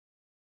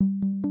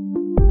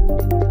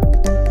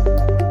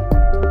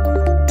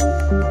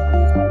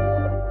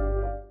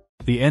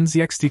The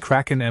NZXT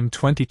Kraken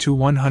M22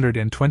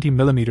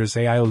 120mm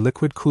AIO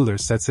liquid cooler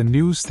sets a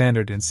new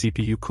standard in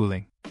CPU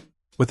cooling.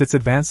 With its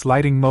advanced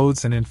lighting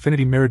modes and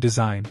infinity mirror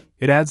design,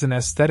 it adds an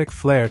aesthetic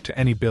flair to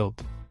any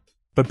build.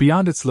 But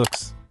beyond its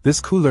looks,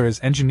 this cooler is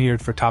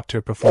engineered for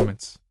top-tier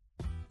performance.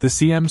 The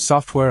CM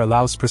software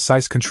allows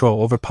precise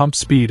control over pump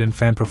speed and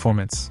fan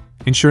performance,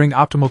 ensuring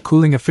optimal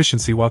cooling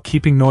efficiency while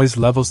keeping noise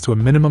levels to a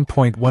minimum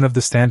point. One of the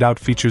standout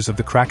features of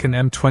the Kraken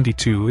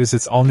M22 is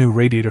its all-new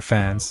radiator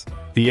fans,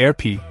 the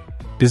AirP,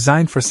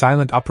 designed for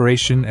silent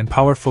operation and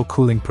powerful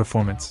cooling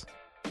performance.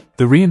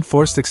 The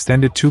reinforced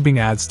extended tubing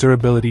adds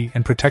durability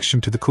and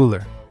protection to the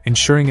cooler,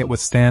 ensuring it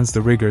withstands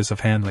the rigors of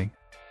handling.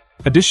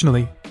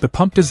 Additionally, the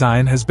pump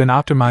design has been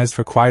optimized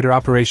for quieter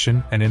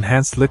operation and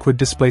enhanced liquid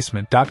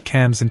displacement.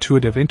 CAM's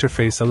intuitive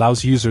interface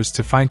allows users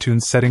to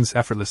fine-tune settings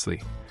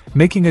effortlessly,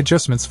 making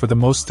adjustments for the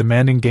most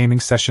demanding gaming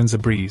sessions a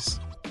breeze.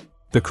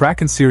 The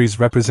Kraken series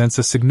represents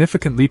a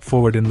significant leap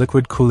forward in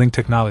liquid cooling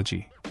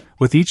technology,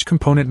 with each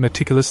component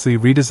meticulously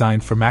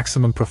redesigned for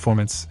maximum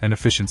performance and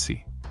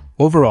efficiency.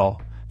 Overall,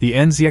 the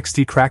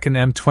NZXT Kraken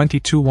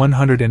M22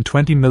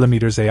 120mm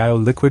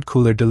AIO liquid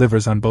cooler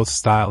delivers on both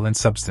style and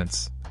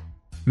substance,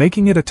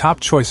 making it a top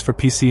choice for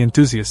PC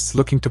enthusiasts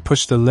looking to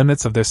push the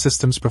limits of their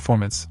system's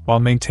performance while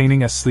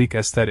maintaining a sleek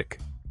aesthetic.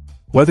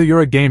 Whether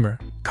you're a gamer,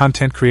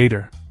 content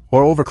creator,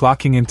 or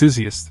overclocking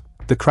enthusiast,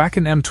 the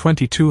Kraken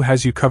M22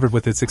 has you covered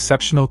with its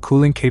exceptional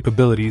cooling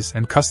capabilities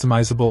and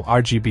customizable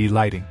RGB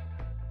lighting.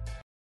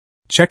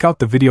 Check out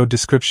the video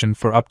description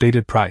for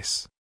updated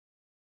price.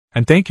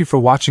 And thank you for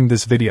watching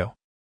this video.